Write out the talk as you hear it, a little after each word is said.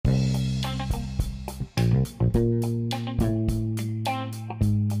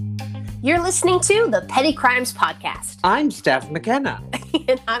You're listening to the Petty Crimes Podcast. I'm Steph McKenna.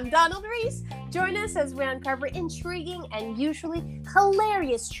 And I'm Donald Reese. Join us as we uncover intriguing and usually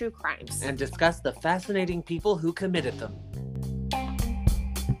hilarious true crimes. And discuss the fascinating people who committed them.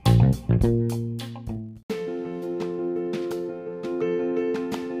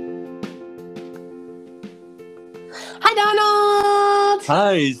 Hi, Donald!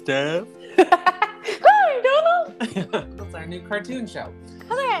 Hi, Steph. Hi, Donald! That's our new cartoon show.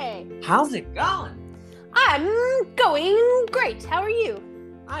 Hooray! How's it going? I'm going great. How are you?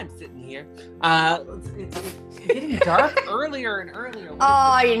 I'm sitting here. It's getting dark earlier and earlier.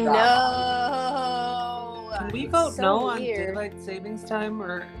 I know. Can we vote so no on weird. daylight savings time?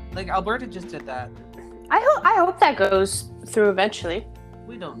 Or, like, Alberta just did that. I hope that goes through eventually.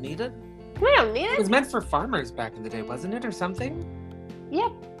 We don't need it. We don't need It it. was meant for farmers back in the day, wasn't it? Or something?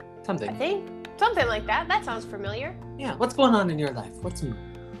 Yep, I Something. think something like that. That sounds familiar. Yeah. What's going on in your life? What's new?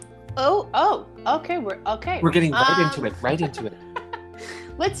 Oh, okay. We're okay. We're getting right into it.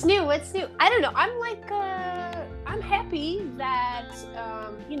 What's new? I don't know. I'm happy that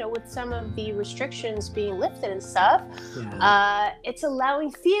with some of the restrictions being lifted and stuff, Yeah. it's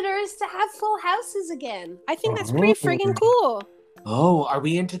allowing theaters to have full houses again. I think that's pretty friggin' cool. Oh, are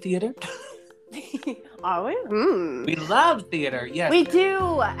we into theater? Are we? We love theater. Yes. We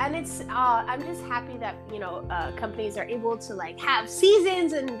do, and it's. I'm just happy that companies are able to have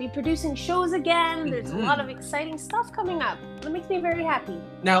seasons and be producing shows again. There's a lot of exciting stuff coming up. That makes me very happy.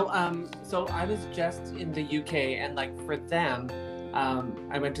 Now, so I was just in the UK, and for them,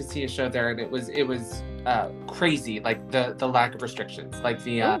 I went to see a show there, and it was crazy, the lack of restrictions,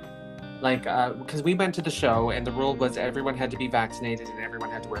 because we went to the show and the rule was everyone had to be vaccinated and everyone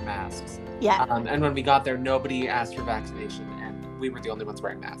had to wear masks. Yeah. And when we got there, nobody asked for vaccination, and we were the only ones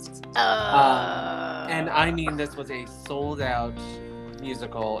wearing masks. And I mean, this was a sold-out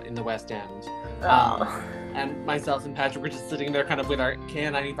musical in the West End. And myself and Patrick were just sitting there kind of with our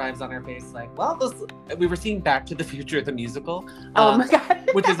KN95s on our face, we were seeing Back to the Future, the musical. Oh my God.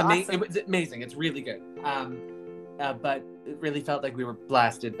 Which is Awesome. amazing. It was amazing. It's really good. But it really felt like we were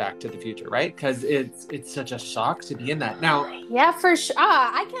blasted Back to the Future, right? Because it's such a shock to be in that. Now, yeah, for sure.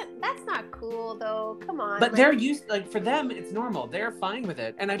 I can't. That's not cool, though. Come on. but they're used, for them, it's normal. They're fine with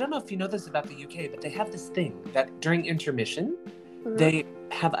it. And I don't know if you know this about the UK, but they have this thing that during intermission, they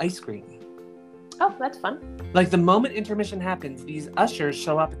have ice cream. Oh, that's fun. The moment intermission happens, these ushers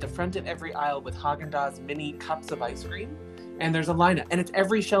show up at the front of every aisle with Haagen-Dazs mini cups of ice cream, and there's a lineup. And it's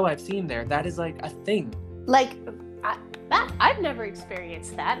every show I've seen there. That is a thing. I've never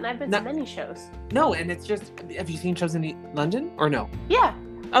experienced that, and I've been to many shows. No, and it's just. Have you seen shows in London or no? Yeah.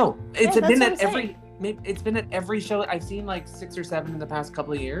 Oh, it's Yeah, been that's at what I'm every. It's been at every show. I've seen 6 or 7 in the past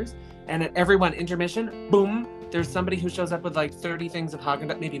couple of years, and at every one intermission, boom, there's somebody who shows up with 30 things of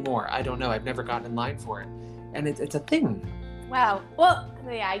Haagen-Dazs, maybe more. I don't know. I've never gotten in line for it, and it's a thing. Wow. Well,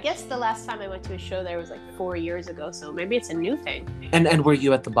 yeah. I guess the last time I went to a show there was 4 years ago, so maybe it's a new thing. And were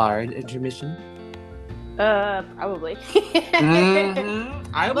you at the bar at intermission? Probably.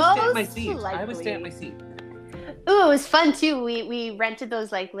 I always stay at my Most seat. likely. Ooh, it was fun too. We rented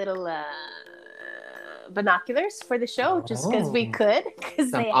those little binoculars for the show just because we could,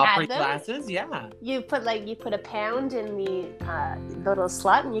 because Some they opera had them. glasses, yeah. You put a pound in the little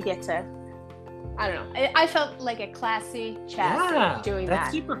slot and you get to. I don't know. I felt like a classy chat doing that.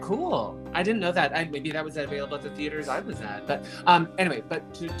 That's super cool. I didn't know that. Maybe that was available at the theaters I was at. But anyway,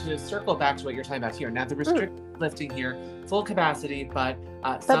 but to circle back to what you're talking about here. Now the restriction lifting here, full capacity, but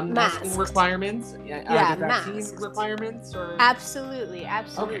some masking requirements. Vaccine requirements or Absolutely.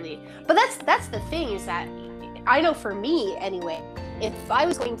 Okay. But that's the thing is that I know for me anyway, if I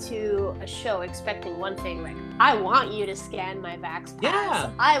was going to a show expecting one thing, I want you to scan my vax pass.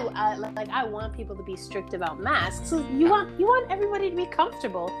 Yeah. I want people to be strict about masks. So you want everybody to be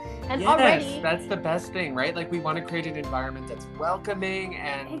comfortable. And yes, already that's the best thing, right? We want to create an environment that's welcoming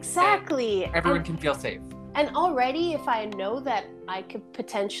and exactly everyone can feel safe. And already, if I know that I could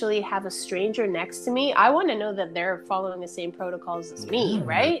potentially have a stranger next to me, I want to know that they're following the same protocols as me,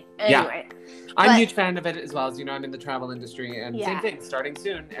 right? Anyway. I'm a huge fan of it as well. As you know, I'm in the travel industry, and Yeah. same thing. Starting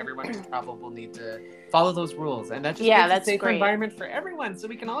soon, everyone who travel will need to follow those rules, and that just Yeah, makes that's a safer great. environment for everyone, so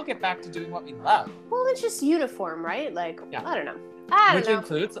we can all get back to doing what we love, Well, it's just uniform, right? Yeah. I don't know. which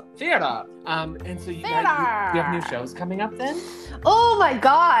includes theater. And so you have new shows coming up then? Oh my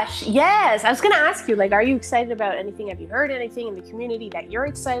gosh, yes. I was gonna ask you, are you excited about anything? Have you heard anything in the community that you're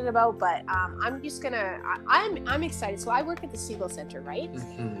excited about? But I'm just gonna. I'm excited. So I work at the Seagull Center, right?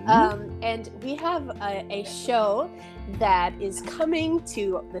 Mm-hmm. And we have a show that is coming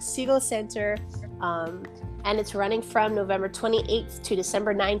to the Seagull Center And it's running from November 28th to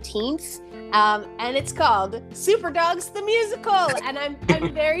December 19th. And it's called Super Dogs the Musical. And I'm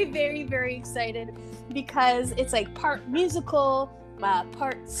very, very, very excited because it's like part musical,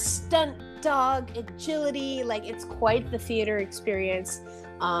 part stunt dog agility. Like, it's quite the theater experience.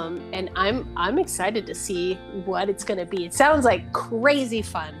 And I'm excited to see what it's going to be. It sounds like crazy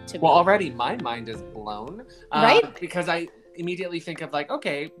fun to me. Well, already my mind is blown. Right? Because I immediately think of like,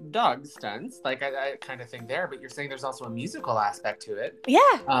 okay, dog stunts, like I kind of think there, but you're saying there's also a musical aspect to it.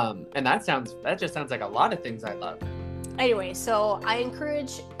 Yeah. And that just sounds like a lot of things I love. Anyway, so I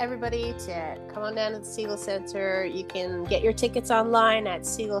encourage everybody to come on down to the Seagull Center. You can get your tickets online at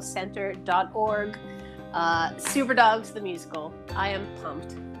seagullcenter.org. Super Dogs the Musical. I am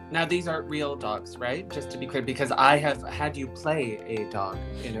pumped. Now, these are real dogs, right? Just to be clear, because I have had you play a dog.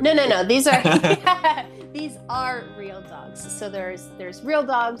 No. These are these are real dogs. So there's real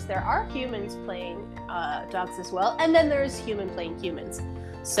dogs. There are humans playing dogs as well, and then there's human playing humans.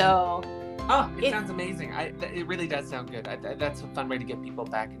 So it sounds amazing. It really does sound good. That's a fun way to get people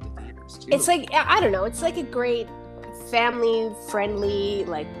back into theaters too. It's like, I don't know. It's like a great family friendly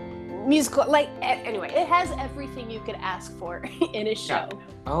musical. Like, anyway, it has everything you could ask for in a show.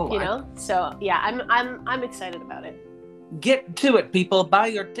 Yeah. So yeah, I'm excited about it. Get to it, people! Buy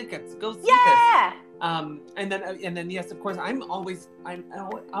your tickets. Go see this. And then yes, of course, I'm always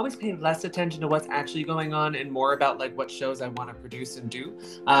paying less attention to what's actually going on and more about like what shows I want to produce and do.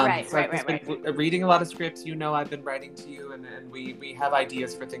 I've been reading a lot of scripts. I've been writing to you, and we have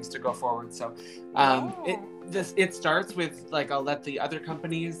ideas for things to go forward. So it starts with like, I'll let the other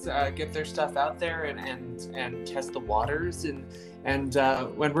companies get their stuff out there and test the waters, and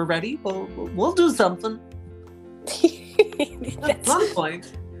when we're ready, we'll do something. At some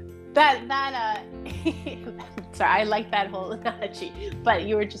point. Sorry, I like that whole analogy, but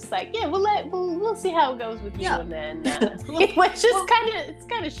you were just like, yeah, we'll see how it goes with you, and then which is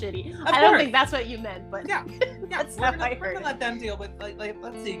kind of shitty. I don't think that's what you meant, but that's we're gonna let them deal with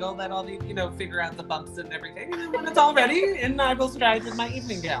let's see, go let all the figure out the bumps and everything, and then when it's all ready, and I will stride in my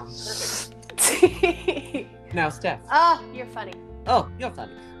evening gown. Perfect. Now, Steph. Oh, you're funny. Oh, you're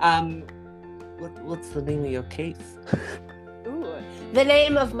funny. What's the name of your case? Ooh. The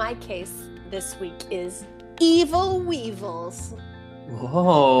name of my case this week is Evil Weevils.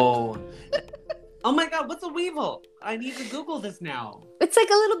 Whoa. Oh my God, what's a weevil? I need to Google this now. It's like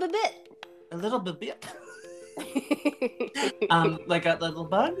a little bit. A little bit? Like a little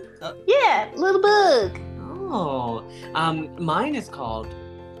bug? Yeah, little bug. Oh. Mine is called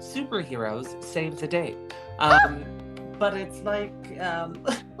Superheroes Save the Day. But it's like, it's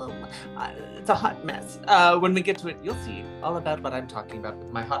a hot mess. When we get to it, you'll see all about what I'm talking about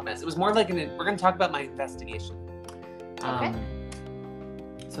with my hot mess. It was more like we're going to talk about my investigation. Okay.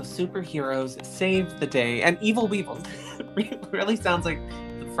 So Superheroes Save the Day and Evil Weevils really sounds like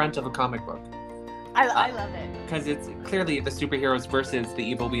the front of a comic book. I love it. Because it's clearly the superheroes versus the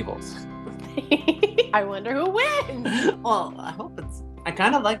Evil Weevils. I wonder who wins. Well, I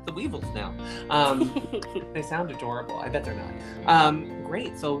kind of like the Weevils now. They sound adorable. I bet they're not.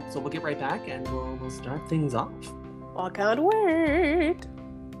 Great. So we'll get right back and we'll start things off. I can't wait.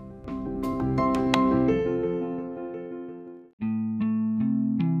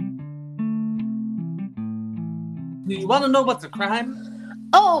 Do you want to know what's a crime?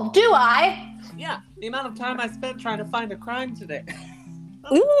 Oh, do I? Yeah. The amount of time I spent trying to find a crime today.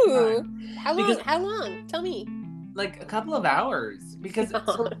 Ooh. How long? Tell me. Like a couple of hours, because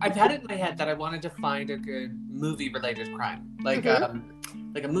I've had it in my head that I wanted to find a good movie-related crime, like a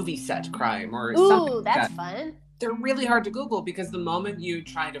movie set crime or something. Ooh, that's fun. They're really hard to Google because the moment you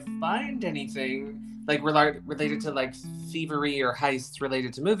try to find anything like related to like thievery or heists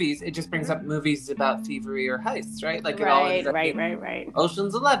related to movies, it just brings up movies about thievery or heists, right? Like right.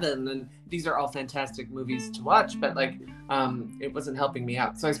 Ocean's 11, and these are all fantastic movies to watch, but like it wasn't helping me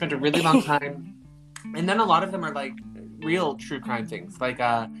out. So I spent a really long time. And then a lot of them are like real true crime things, like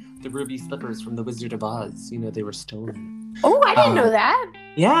the ruby slippers from The Wizard of Oz. They were stolen. Oh, I didn't know that.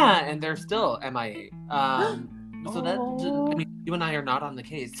 Yeah, and they're still MIA. So that, you and I are not on the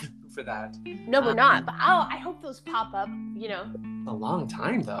case for that. No, we're not. But I hope those pop up. A long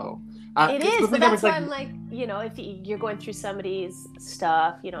time though. It is, but that's why I'm like, if you're going through somebody's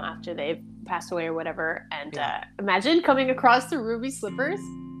stuff, after they've passed away or whatever, and imagine coming across the ruby slippers.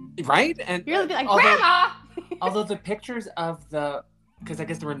 Right? And you're like, Grandma! Although the pictures of because I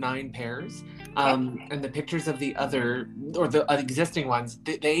guess there were 9 pairs, and the pictures of the other, or the existing ones,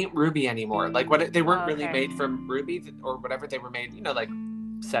 they ain't ruby anymore. Like they weren't really made from ruby or whatever. They were made, like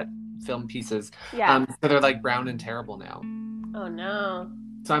set film pieces. Yeah. So they're like brown and terrible now. Oh no.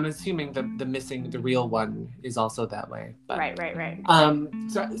 So I'm assuming the real one is also that way. But, right.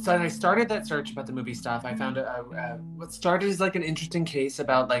 So I started that search about the movie stuff. I found what started as like an interesting case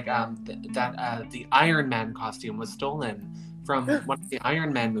about like the Iron Man costume was stolen from one of the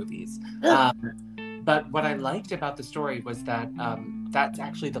Iron Man movies. But what I liked about the story was that that's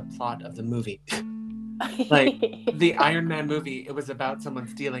actually the plot of the movie. Like the Iron Man movie, it was about someone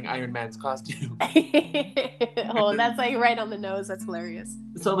stealing Iron Man's costume. Oh, that's like right on the nose. That's hilarious.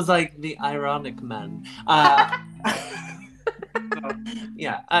 So it was like the ironic man. So,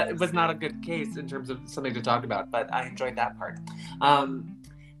 yeah, it was not a good case in terms of something to talk about, but I enjoyed that part.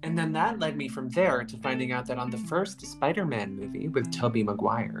 And then that led me from there to finding out that on the first Spider-Man movie with Tobey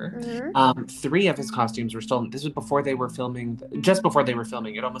Maguire, 3 of his costumes were stolen. This was before they were filming, just before they were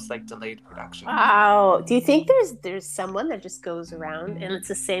filming. It almost like delayed production. Wow. Do you think there's someone that just goes around and it's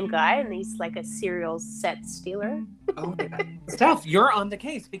the same guy and he's like a serial set stealer? Oh my God. Steph, you're on the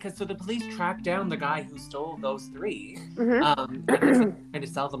case because so the police tracked down the guy who stole those 3 and trying to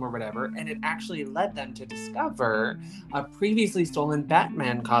sell them or whatever, and it actually led them to discover a previously stolen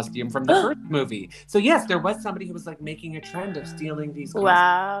Batman costume from the first movie. So yes, there was somebody who was like making a trend of stealing these costumes.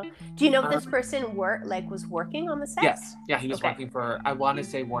 Wow. Do you know if this person was working on the set? Yes. Yeah, he was working for, I want to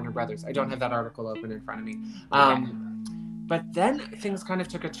say, Warner Brothers. I don't have that article open in front of me. But then things kind of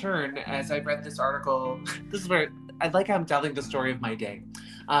took a turn as I read this article. This is where I like how I'm telling the story of my day.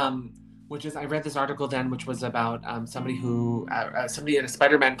 Which is, I read this article then, which was about somebody in a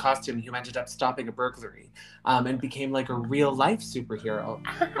Spider-Man costume who ended up stopping a burglary and became like a real life superhero.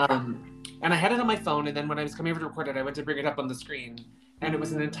 And I had it on my phone, and then when I was coming over to record it, I went to bring it up on the screen, and it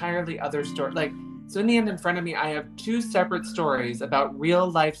was an entirely other story. Like, so in the end, in front of me, I have 2 separate stories about real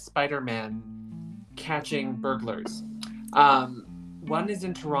life Spider-Man catching burglars. One is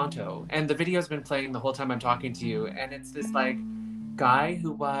in Toronto, and the video's been playing the whole time I'm talking to you, and it's this like guy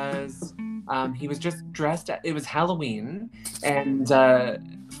who was he was just dressed it was Halloween and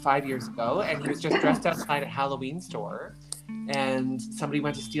 5 years ago, and he was just dressed outside a Halloween store, and somebody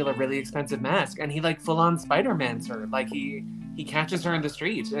went to steal a really expensive mask, and he like full-on Spider-Man's her. Like he catches her in the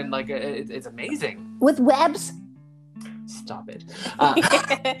street, and like it's amazing with webs. Stop it.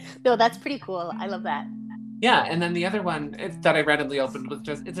 No, that's pretty cool. I love that. Yeah, and then the other one that I randomly opened was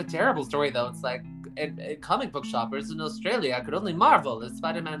just, it's a terrible story though. It's like, comic book shoppers in Australia could only marvel as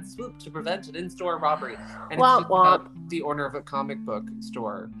Spider-Man swooped to prevent an in-store robbery. And it's just about the owner of a comic book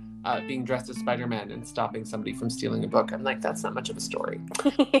store being dressed as Spider-Man and stopping somebody from stealing a book. I'm like, that's not much of a story.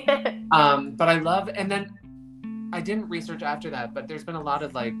 But I love, and then I didn't research after that, but there's been a lot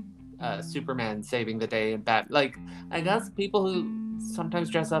of like Superman saving the day and like, I guess people who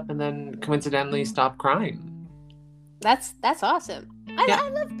sometimes dress up and then coincidentally stop crime. That's awesome. I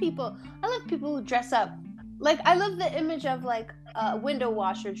love people. I love people who dress up. Like, I love the image of like a window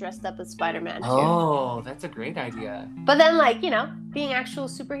washer dressed up as Spider-Man too. Oh, that's a great idea. But then, like, being actual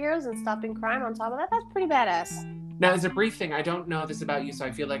superheroes and stopping crime on top of that, that's pretty badass. Now, as a brief thing, I don't know this about you, so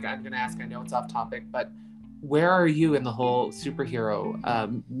I feel like I'm going to ask. I know it's off topic, but where are you in the whole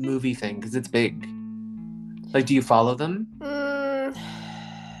superhero movie thing? Because it's big. Like, do you follow them?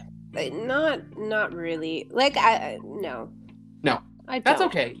 Not really. Like, no. I don't. That's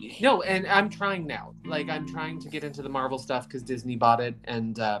okay. No, and I'm trying now. Like, I'm trying to get into the Marvel stuff because Disney bought it,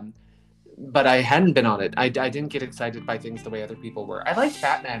 and but I hadn't been on it. I didn't get excited by things the way other people were. I liked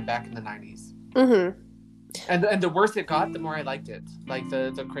Batman back in the 90s. Mm-hmm. And the worse it got, the more I liked it. Like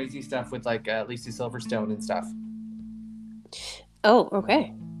the crazy stuff with like Lisa Silverstone and stuff. Oh,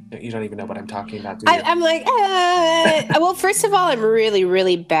 okay. You don't even know what I'm talking about, do you? I'm like, well, first of all, I'm really,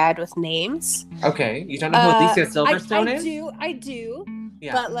 really bad with names. Okay, you don't know who Lisa Silverstone is? I do.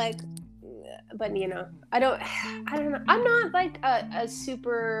 Yeah. But I don't know. I'm not like a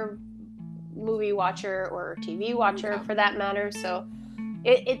super movie watcher or TV watcher for that matter. So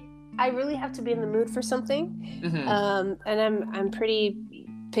I really have to be in the mood for something. Mm-hmm. And I'm pretty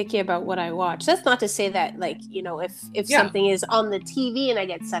picky about what I watch. That's not to say that, like, if something is on the TV and I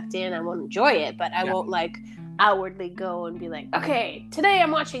get sucked in, I won't enjoy it, but I won't like outwardly go and be like, okay, today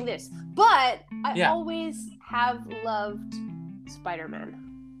I'm watching this. But I always have loved Spider-Man.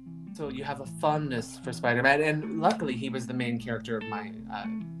 So you have a fondness for Spider-Man, and luckily he was the main character of my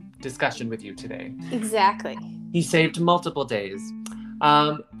discussion with you today. Exactly. He saved multiple days.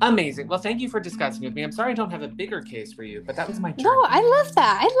 Amazing. Well, thank you for discussing with me. I'm sorry I don't have a bigger case for you, but that was my journey. No, I love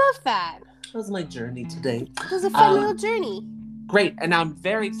that. That was my journey today. It was a fun little journey. Great. And I'm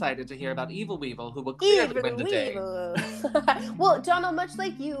very excited to hear about Evil Weevil, who will clearly win the day. Well, Donald, much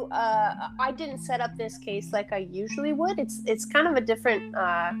like you, I didn't set up this case like I usually would. It's kind of a different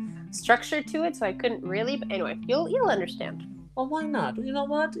structure to it, so I couldn't really. But anyway, you'll understand. Well, why not? You know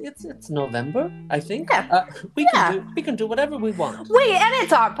what? It's November, I think. Yeah. We can do whatever we want. And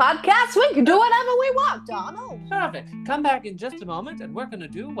it's our podcast. We can do whatever we want, Donald. Perfect. Come back in just a moment, and we're gonna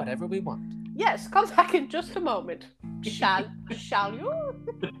do whatever we want. Yes, come back in just a moment. Shall you?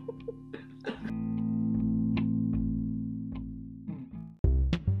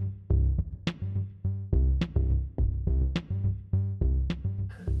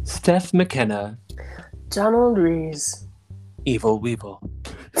 Steph McKenna. Donald Rees. Evil Weevil.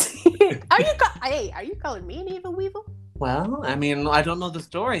 Are you calling me an evil weevil? Well, I mean, I don't know the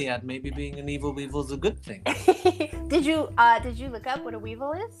story yet. Maybe being an evil weevil is a good thing. Did you look up what a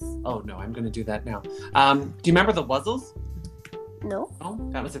weevil is? Oh no, I'm gonna do that now. Do you remember the Wuzzles? No. Oh,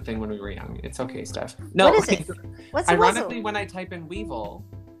 that was a thing when we were young. It's okay, Steph. No. What is it? What's a Ironically, wuzzle? when I type in Weevil,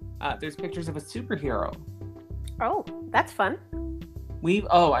 there's pictures of a superhero. Oh, that's fun.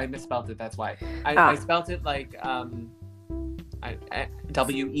 I misspelled it. That's why. I spelled it like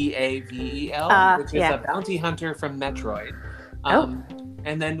Weavel, which is a bounty hunter from Metroid.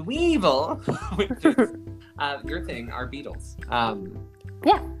 And then Weevil, which is your thing, are beetles. Yeah,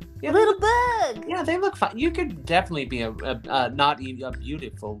 little bug. Yeah, they look fun. You could definitely be a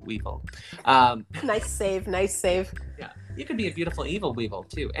beautiful Weevil. Nice save. Yeah, you could be a beautiful evil Weevil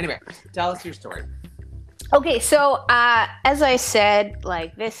too. Anyway, tell us your story. Okay, so as I said,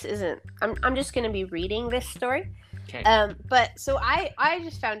 like this isn't. I'm just gonna be reading this story. Okay. But so I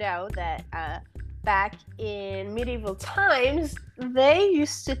just found out that back in medieval times they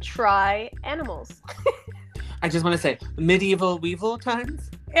used to try animals. I just want to say medieval Weevil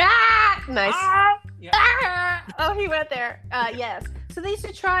times. Ah, nice. Yeah. Ah! Oh, he went there. Yes. So they used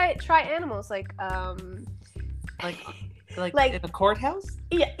to try animals like in a courthouse.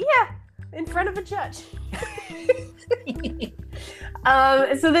 Yeah, in front of a judge.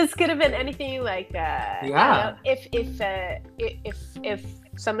 So this could have been anything like if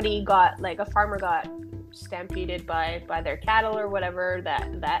somebody got like a farmer got stampeded by their cattle or whatever,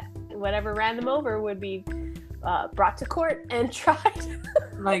 that whatever ran them over would be brought to court and tried.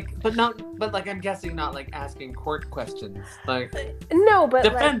 but I'm guessing not like asking court questions. Like no, but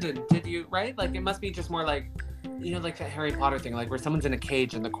defendant, did you right? Like it must be just more like, you know, like that Harry Potter thing, like where someone's in a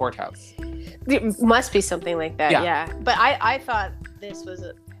cage in the courthouse. It must be something like that. Yeah. But I thought this was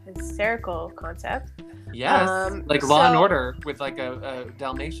a hysterical concept. Yes, like Law and Order with like a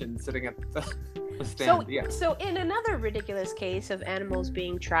Dalmatian sitting at the stand. So in another ridiculous case of animals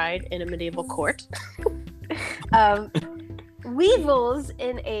being tried in a medieval court, weevils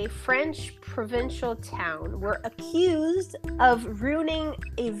in a French provincial town were accused of ruining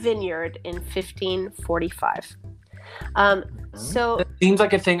a vineyard in 1545. So it seems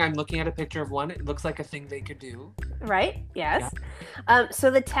like a thing. I'm looking at a picture of one. It looks like a thing they could do. Right? Yes. Yeah.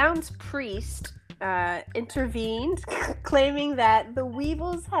 So the town's priest intervened, claiming that the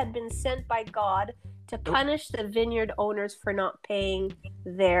weevils had been sent by God to punish the vineyard owners for not paying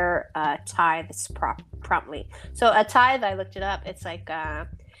their tithes promptly. So a tithe, I looked it up. It's like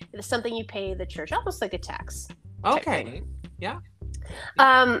it's something you pay the church, almost like a tax. Okay. Yeah.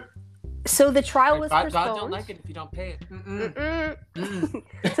 So the trial was postponed. God don't like it if you don't pay it.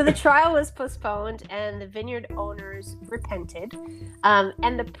 So the trial was postponed, and the vineyard owners repented.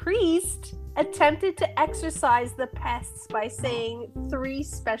 And the priest attempted to exorcise the pests by saying 3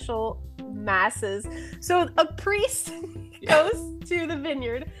 special masses. So a priest goes to the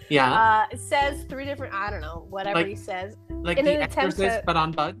vineyard. Yeah. Says 3 different, I don't know, whatever he says. Like in The Exorcist, but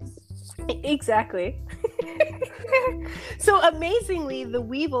on bugs? Exactly. So amazingly, the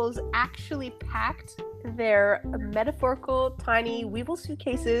weevils actually packed their metaphorical tiny weevil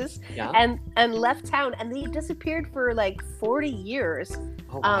suitcases and left town, and they disappeared for like 40 years.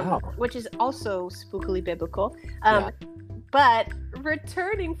 Oh, wow. Which is also spookily biblical. But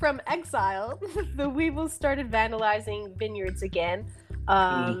returning from exile, the weevils started vandalizing vineyards again.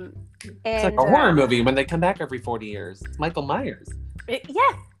 It's like a horror movie when they come back every 40 years. It's Michael Myers.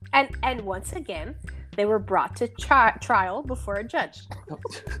 And once again, they were brought to trial before a judge.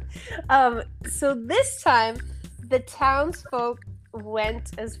 So this time, the townsfolk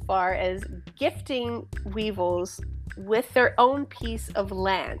went as far as gifting weevils with their own piece of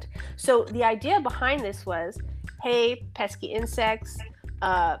land. So the idea behind this was, hey, pesky insects,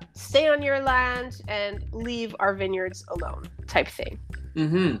 stay on your land and leave our vineyards alone, type thing.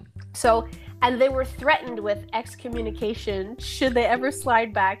 Mm-hmm. So, and they were threatened with excommunication should they ever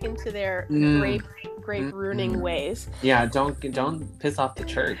slide back into their grape ruining ways. Yeah, don't piss off the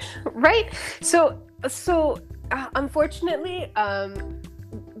church. Right. So unfortunately,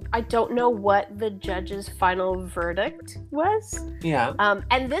 I don't know what the judge's final verdict was. Yeah.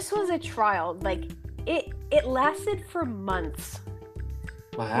 And this was a trial. Like it lasted for months.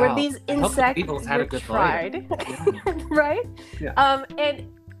 Wow. Where these insects had a good tried, right? Yeah.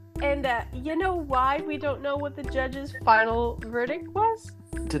 And you know why we don't know what the judge's final verdict was?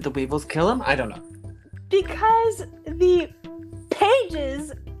 Did the Weevils kill him? I don't know. Because the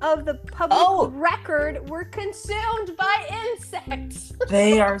pages of the public record were consumed by insects.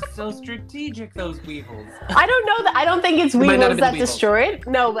 They are so strategic, those Weevils. I don't know that. I don't think it's Weevils that Weevils. destroyed.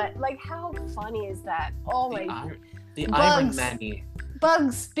 No, but like, how funny is that? Oh my! The irony.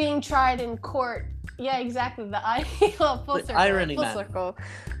 Bugs being tried in court. Yeah, exactly. Full circle.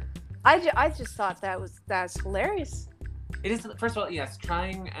 I just thought that's hilarious. It is. First of all, yes,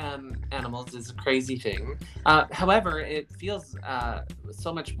 trying animals is a crazy thing. However, it feels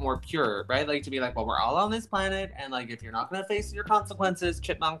so much more pure, right? Like, to be like, well, we're all on this planet, and like, if you're not going to face your consequences,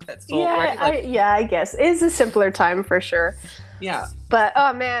 chipmunk, that's so right. Like, I guess it's a simpler time for sure. Yeah. But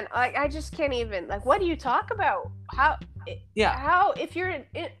oh man, I just can't even. Like, what do you talk about? How if you're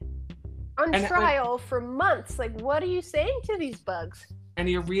on trial for months, like, what are you saying to these bugs? And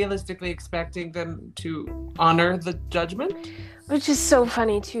you're realistically expecting them to honor the judgment? Which is so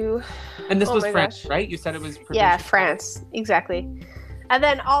funny too. And this was France, right? You said it was France, exactly. And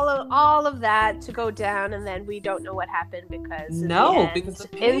then all of that to go down, and then we don't know what happened because the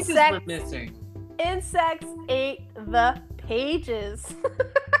pages were missing. Insects ate the pages.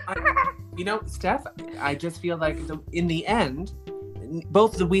 Steph, I just feel like in the end,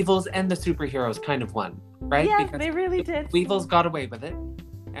 both the Weevils and the superheroes kind of won, right? Yeah, because they really did. Weevils got away with it,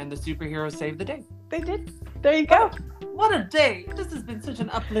 and the superheroes saved the day. They did. There you go. What a day! This has been such an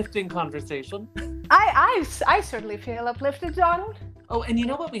uplifting conversation. I certainly feel uplifted, Donald. Oh, and you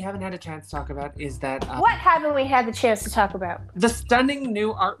know what we haven't had a chance to talk about is that... what haven't we had the chance to talk about? The stunning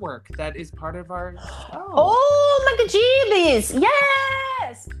new artwork that is part of our show. Oh, my gajeebies!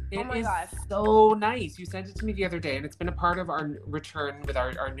 Yes! It is so nice. You sent it to me the other day, and it's been a part of our return with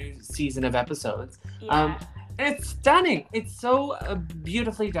our new season of episodes. Yeah. It's stunning. It's so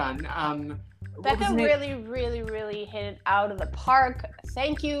beautifully done. Becca really, really, really hit it out of the park.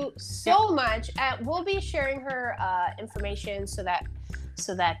 Thank you so much. We'll be sharing her information so that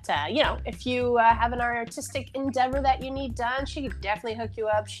if you have an artistic endeavor that you need done, she could definitely hook you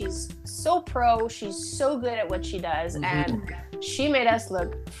up. She's so pro. She's so good at what she does, and she made us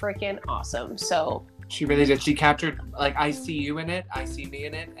look freaking awesome. So she really did. She captured, like, I see you in it, I see me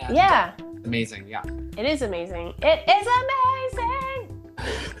in it. And amazing. Yeah. It is amazing. It is amazing.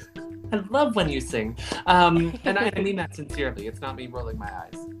 I love when you sing. And I mean that sincerely. It's not me rolling my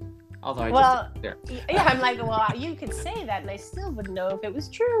eyes. Although I'm like, well, you could say that, and I still wouldn't know if it was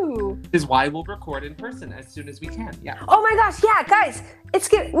true. This is why we'll record in person as soon as we can. Yeah. Oh my gosh, yeah, guys,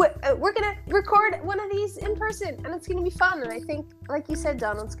 we're gonna record one of these in person, and it's gonna be fun. And I think, like you said,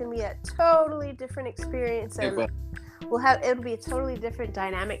 Donald, it's gonna be a totally different experience, and it'll be a totally different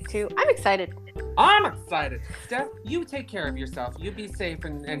dynamic too. I'm excited. I'm excited. Steph, you take care of yourself. You be safe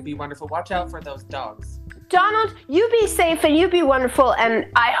and be wonderful. Watch out for those dogs. Donald, you be safe and you be wonderful, and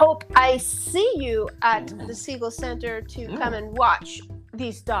I hope I see you at the Siegel Center to come and watch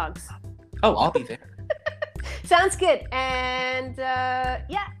these dogs. Oh, I'll be there. Sounds good. And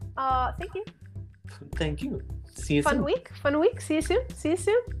thank you. Thank you. See you soon. Fun week. See you soon.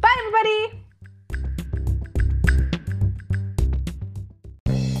 Bye, everybody.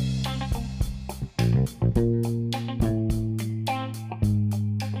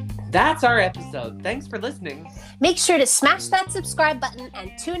 That's our episode. Thanks for listening. Make sure to smash that subscribe button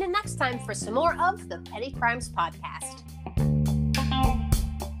and tune in next time for some more of the Petty Crimes Podcast.